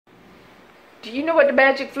Do you know what the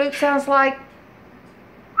magic flute sounds like?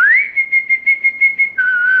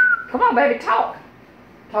 Come on, baby, talk.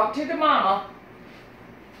 Talk to the mama.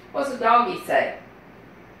 What's the doggy say?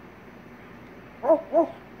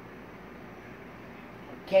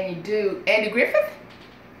 Can you do Andy Griffith?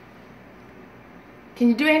 Can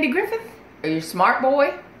you do Andy Griffith? Are you a smart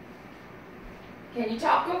boy? Can you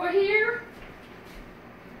talk over here?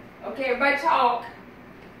 Okay, everybody talk.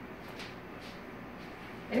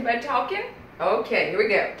 Anybody talking? Okay, here we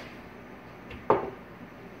go.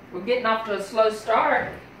 We're getting off to a slow start.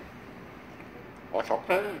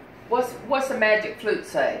 What's the magic flute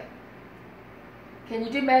say? Can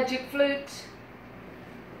you do magic flute?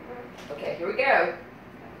 Okay, here we go.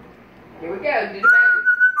 Here we go. Do the magic.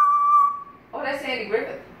 Oh, that's Andy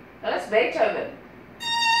Griffith. No, that's Beethoven.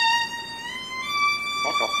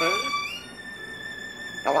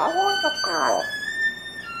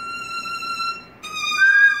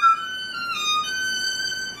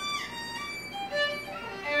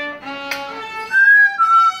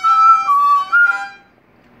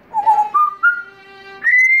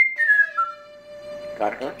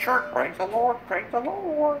 Gotta go to church, praise the Lord, praise the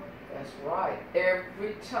Lord. That's right,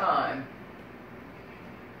 every time.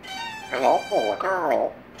 Hello, boy,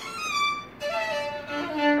 girl.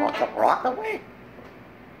 Want some broccoli?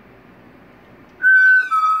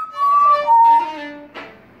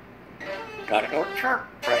 Gotta go to church,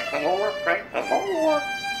 praise the Lord, praise the Lord.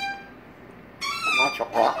 Want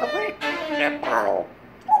some broccoli? Yeah, girl.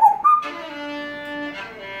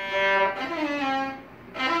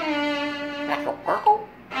 Want some purple?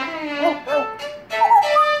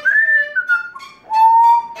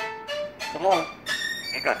 Come on.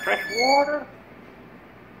 You got fresh water?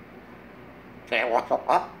 Say, want some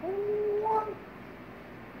popcorn?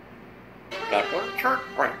 Gotta go to church,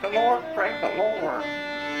 praise the Lord, praise the Lord.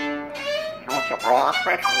 You want some raw,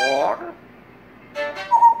 fresh water?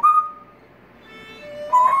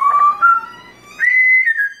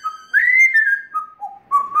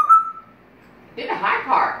 Do the high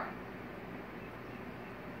part.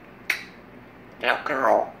 Yeah,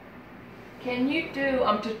 girl. Can you do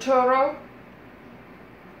Totoro?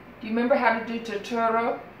 Do you remember how to do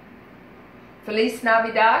Totoro? Feliz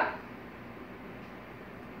Navidad?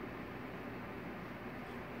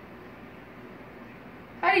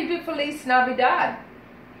 How do you do Feliz Navidad?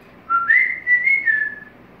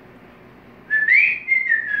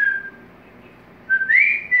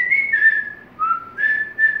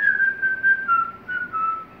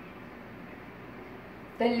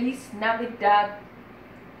 Feliz Navidad.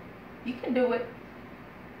 You can do it.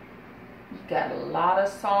 You got a lot of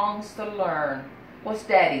songs to learn. What's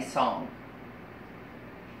Daddy's song?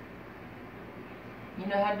 You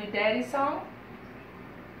know how to do Daddy's song?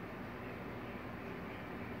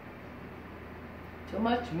 Too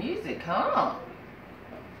much music, huh?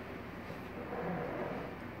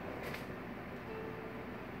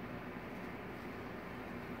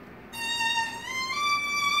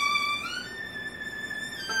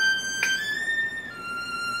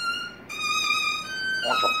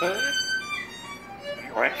 Want some food?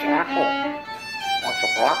 Fresh apple. Want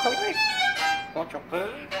some broccoli? Want some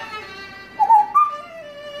food?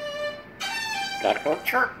 Gotta go to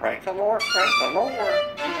church, praise the Lord, praise the Lord.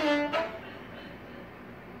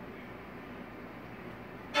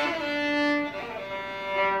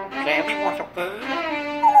 Sammy, want some food?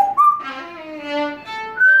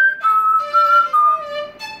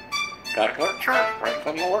 Gotta go to church, praise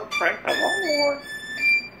the Lord, praise the Lord.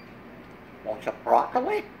 Want some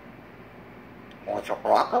broccoli? Want some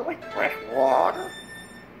broccoli? Fresh water?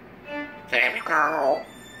 Sammy girl.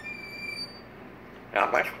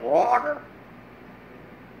 Got much water?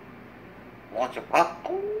 Want some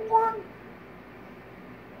popcorn?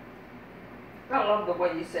 I love the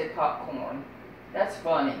way you say popcorn. That's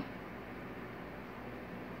funny.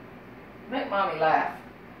 Make mommy laugh.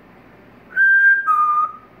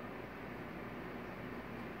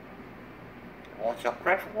 Want some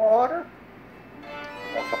fresh water?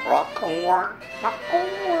 Want some popcorn?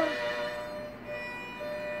 Popcorn?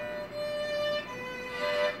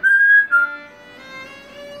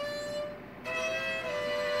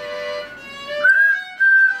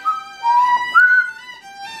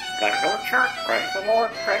 Gotta go to church, praise the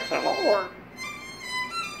Lord, praise the Lord.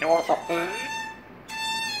 You want some food?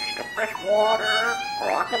 Need some fresh water?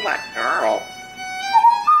 Rockin' that girl.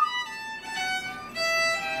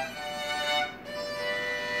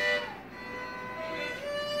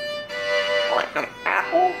 Want some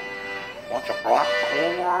apple? Want some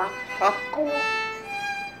popcorn? Popcorn?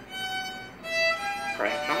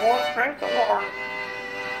 Praise the Lord, praise the Lord.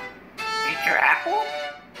 Eat your apple?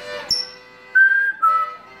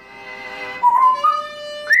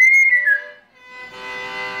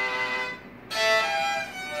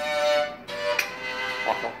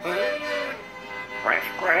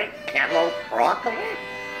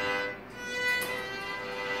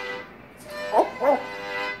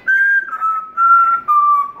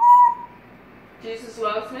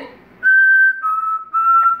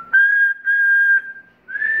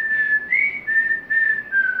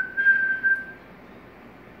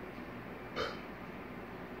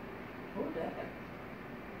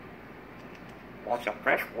 Want some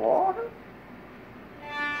fresh water?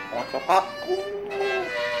 Want some popcorn?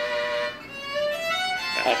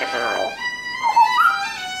 That's a girl.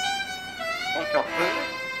 Want some food?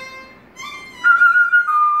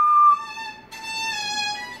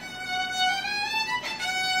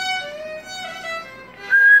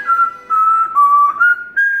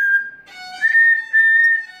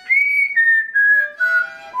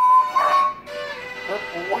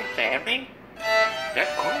 Good boy, Sammy.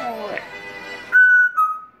 That's good.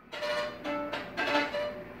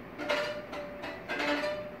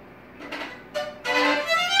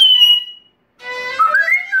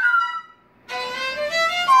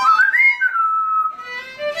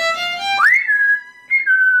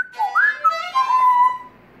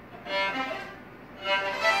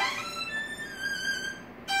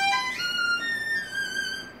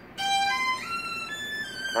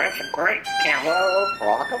 Fresh and great cantaloupe,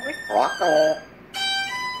 broccoli, broccoli.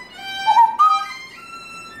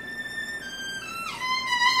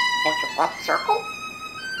 Want some pop circle?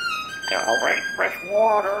 Celebrate fresh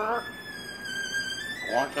water.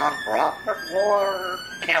 Want some broccoli water,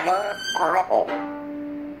 cantaloupe, purple.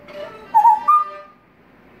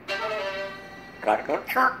 Gotta go to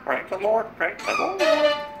church, praise the Lord, praise the Lord.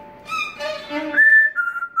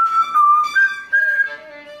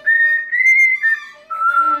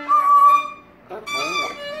 Good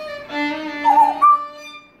boy.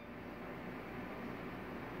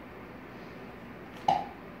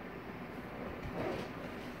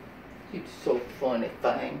 You so funny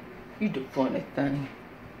thing. You do funny thing.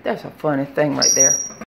 That's a funny thing right there.